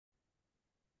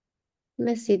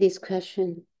Let's see this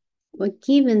question. Well,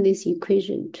 given this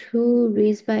equation, 2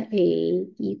 raised by a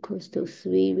equals to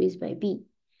 3 raised by b.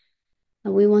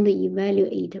 And we want to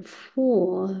evaluate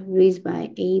 4 raised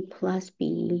by a plus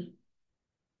b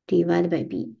divided by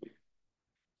b.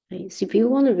 Right? So if you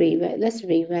want to rewrite, let's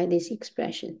rewrite this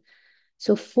expression.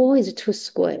 So 4 is 2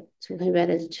 squared. So we can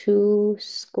write as 2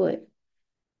 squared.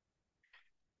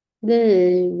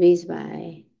 Then raised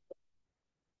by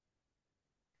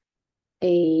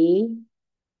a,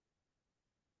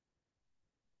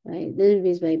 right? Then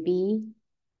raised by b.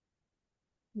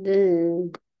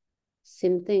 Then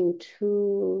same thing,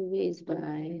 2 raised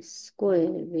by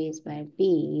square raised by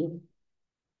b.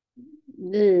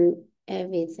 Then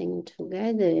everything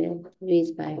together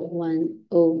raised by 1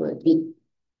 over b.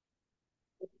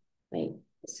 Right?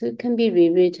 So it can be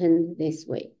rewritten this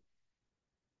way.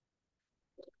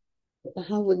 But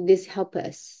how would this help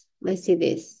us? Let's see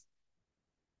this.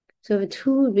 So we have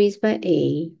 2 raised by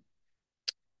a.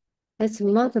 Let's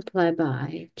multiply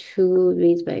by 2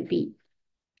 raised by b.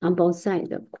 On both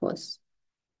sides, of course.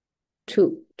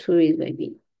 2 raised by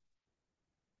b.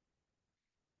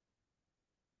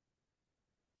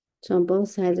 So on both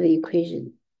sides of the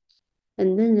equation.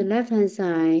 And then the left-hand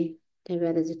side, they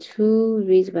write as 2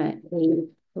 raised by a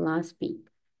plus b.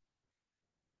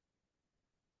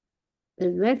 The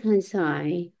right-hand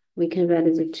side, we can write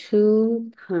as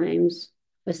 2 times,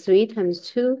 3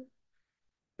 times 2,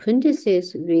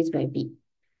 26 raised by b.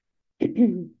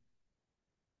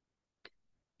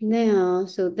 Now,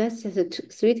 so that's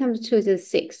just 3 times 2 is a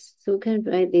 6. So we can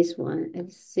write this one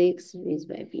as 6 raised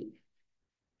by b.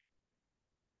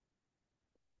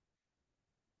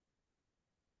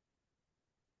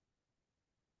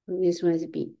 This one is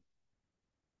b.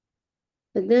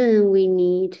 But then we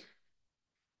need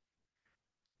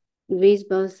raise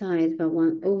both sides by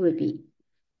 1 over b.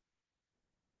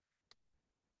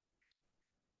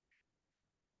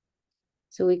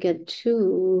 So we get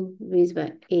 2 raised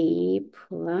by a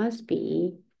plus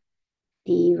b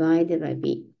divided by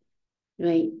b,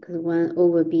 right? Because 1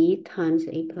 over b times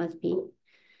a plus b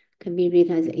can be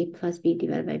written as a plus b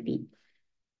divided by b.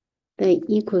 That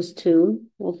equals to,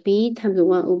 well, b times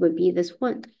 1 over b, that's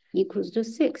 1, equals to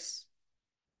 6.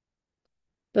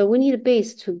 But we need a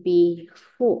base to be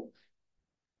 4.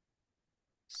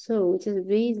 So we just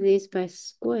raise this by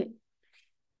square.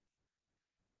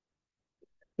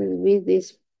 Raise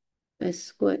this by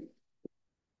square.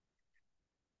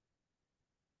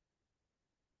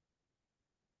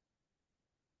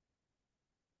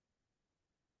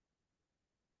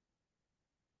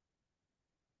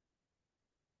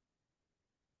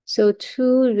 So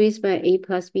 2 raised by a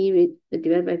plus b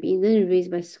divided by b, then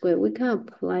raised by square. We can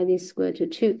apply this square to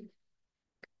 2.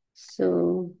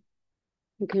 So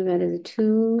we can write as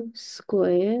 2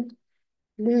 square,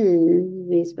 then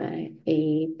raised by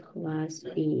a plus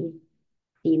b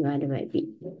divided by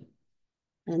b.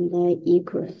 And that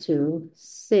equals to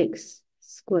 6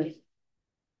 square.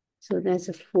 So that's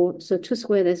a 4. So 2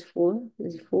 squared, that's 4.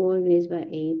 That's 4 raised by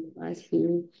a plus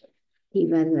b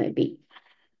divided by b.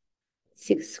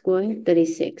 6 squared,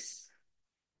 36.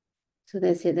 So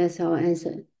that's it. That's our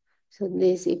answer. So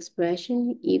this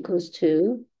expression equals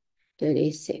to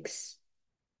 36.